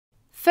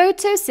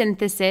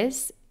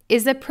Photosynthesis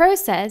is a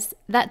process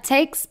that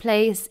takes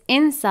place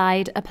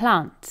inside a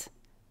plant.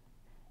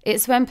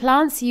 It's when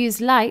plants use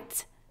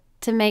light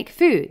to make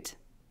food.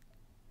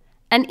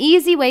 An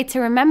easy way to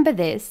remember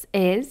this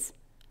is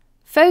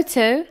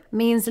photo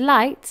means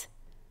light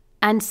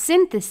and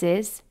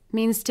synthesis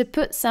means to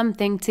put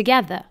something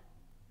together.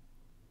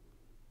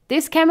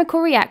 This chemical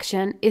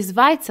reaction is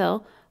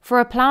vital for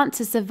a plant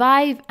to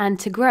survive and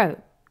to grow.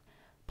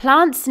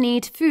 Plants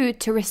need food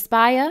to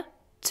respire,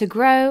 to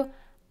grow,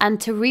 and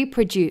to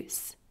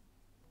reproduce.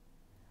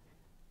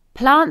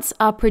 Plants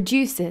are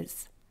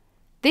producers.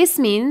 This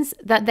means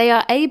that they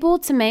are able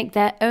to make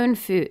their own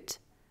food.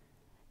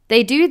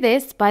 They do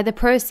this by the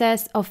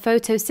process of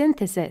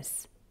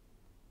photosynthesis.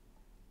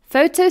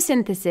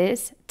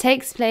 Photosynthesis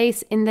takes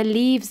place in the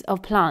leaves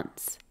of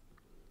plants,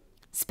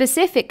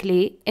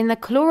 specifically in the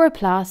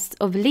chloroplasts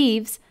of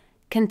leaves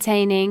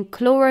containing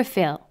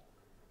chlorophyll.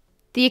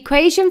 The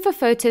equation for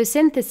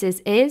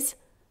photosynthesis is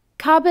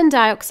carbon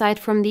dioxide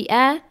from the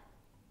air,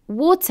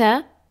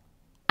 water,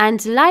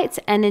 and light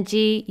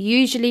energy,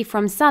 usually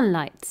from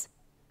sunlight.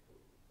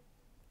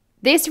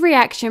 This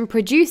reaction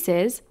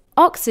produces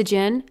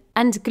oxygen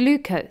and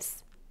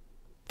glucose.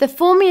 The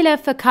formula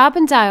for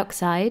carbon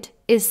dioxide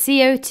is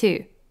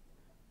CO2.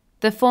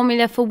 The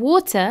formula for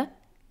water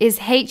is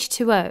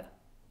H2O.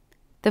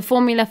 The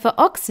formula for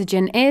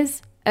oxygen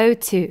is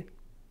O2.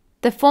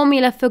 The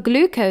formula for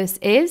glucose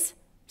is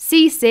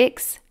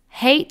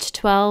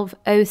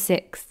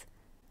C6H12O6.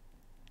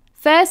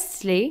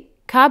 Firstly,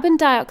 carbon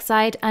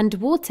dioxide and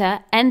water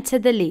enter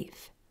the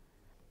leaf.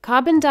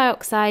 Carbon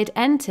dioxide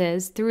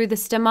enters through the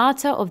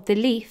stomata of the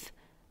leaf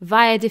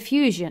via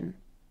diffusion.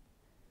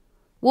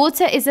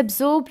 Water is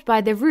absorbed by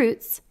the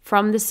roots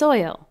from the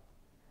soil.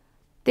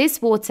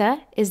 This water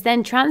is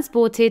then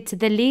transported to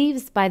the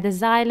leaves by the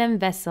xylem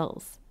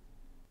vessels.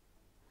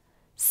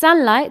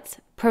 Sunlight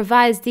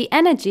provides the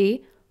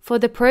energy for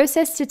the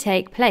process to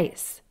take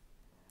place.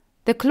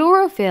 The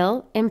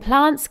chlorophyll in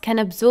plants can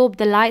absorb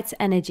the light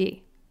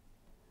energy.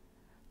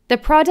 The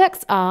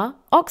products are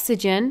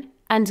oxygen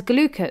and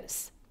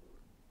glucose.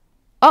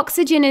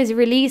 Oxygen is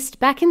released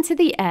back into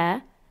the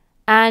air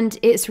and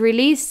it's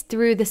released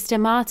through the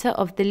stomata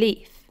of the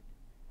leaf.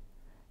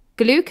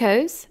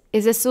 Glucose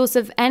is a source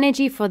of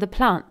energy for the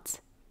plant.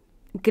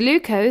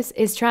 Glucose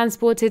is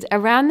transported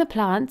around the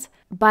plant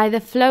by the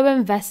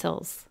phloem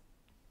vessels.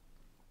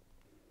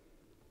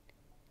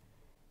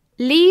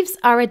 Leaves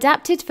are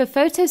adapted for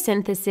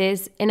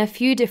photosynthesis in a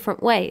few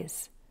different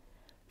ways.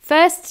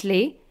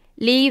 Firstly,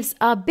 leaves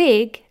are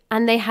big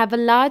and they have a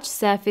large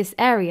surface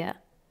area.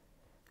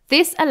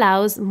 This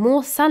allows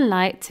more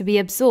sunlight to be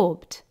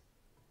absorbed.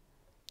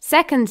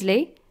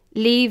 Secondly,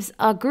 leaves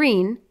are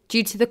green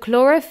due to the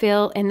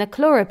chlorophyll in the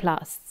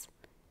chloroplasts.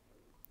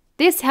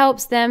 This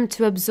helps them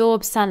to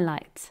absorb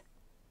sunlight.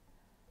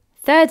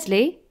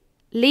 Thirdly,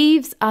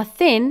 leaves are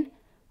thin,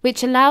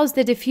 which allows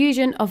the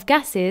diffusion of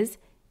gases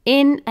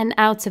in and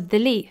out of the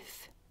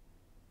leaf.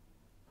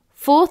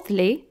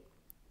 Fourthly,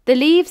 the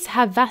leaves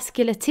have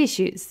vascular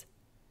tissues.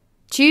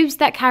 Tubes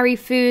that carry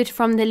food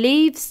from the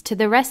leaves to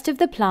the rest of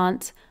the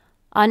plant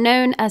are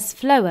known as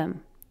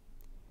phloem.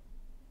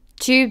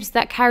 Tubes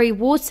that carry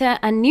water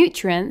and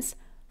nutrients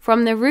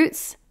from the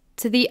roots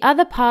to the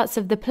other parts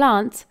of the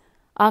plant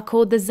are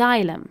called the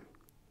xylem.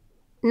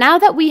 Now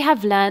that we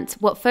have learnt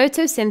what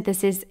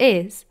photosynthesis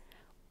is,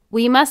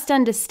 we must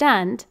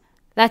understand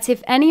that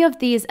if any of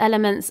these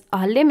elements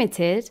are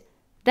limited,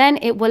 then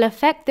it will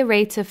affect the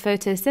rate of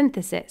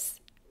photosynthesis.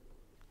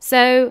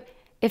 So,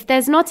 if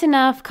there's not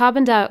enough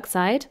carbon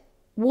dioxide,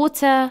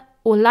 water,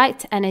 or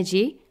light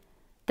energy,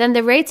 then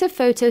the rate of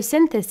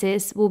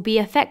photosynthesis will be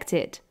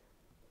affected.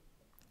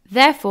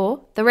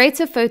 Therefore, the rate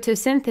of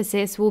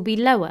photosynthesis will be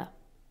lower.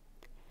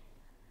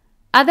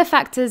 Other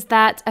factors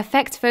that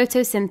affect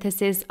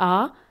photosynthesis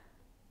are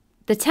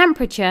the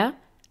temperature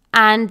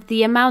and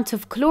the amount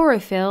of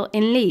chlorophyll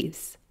in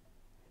leaves.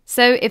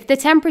 So if the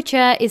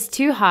temperature is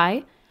too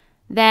high,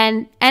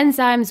 then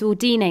enzymes will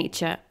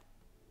denature.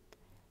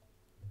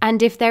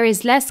 And if there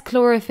is less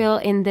chlorophyll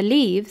in the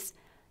leaves,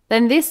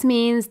 then this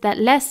means that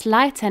less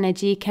light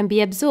energy can be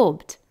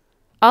absorbed.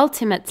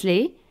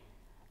 Ultimately,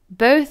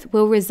 both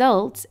will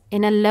result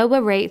in a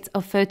lower rate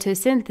of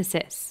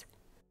photosynthesis.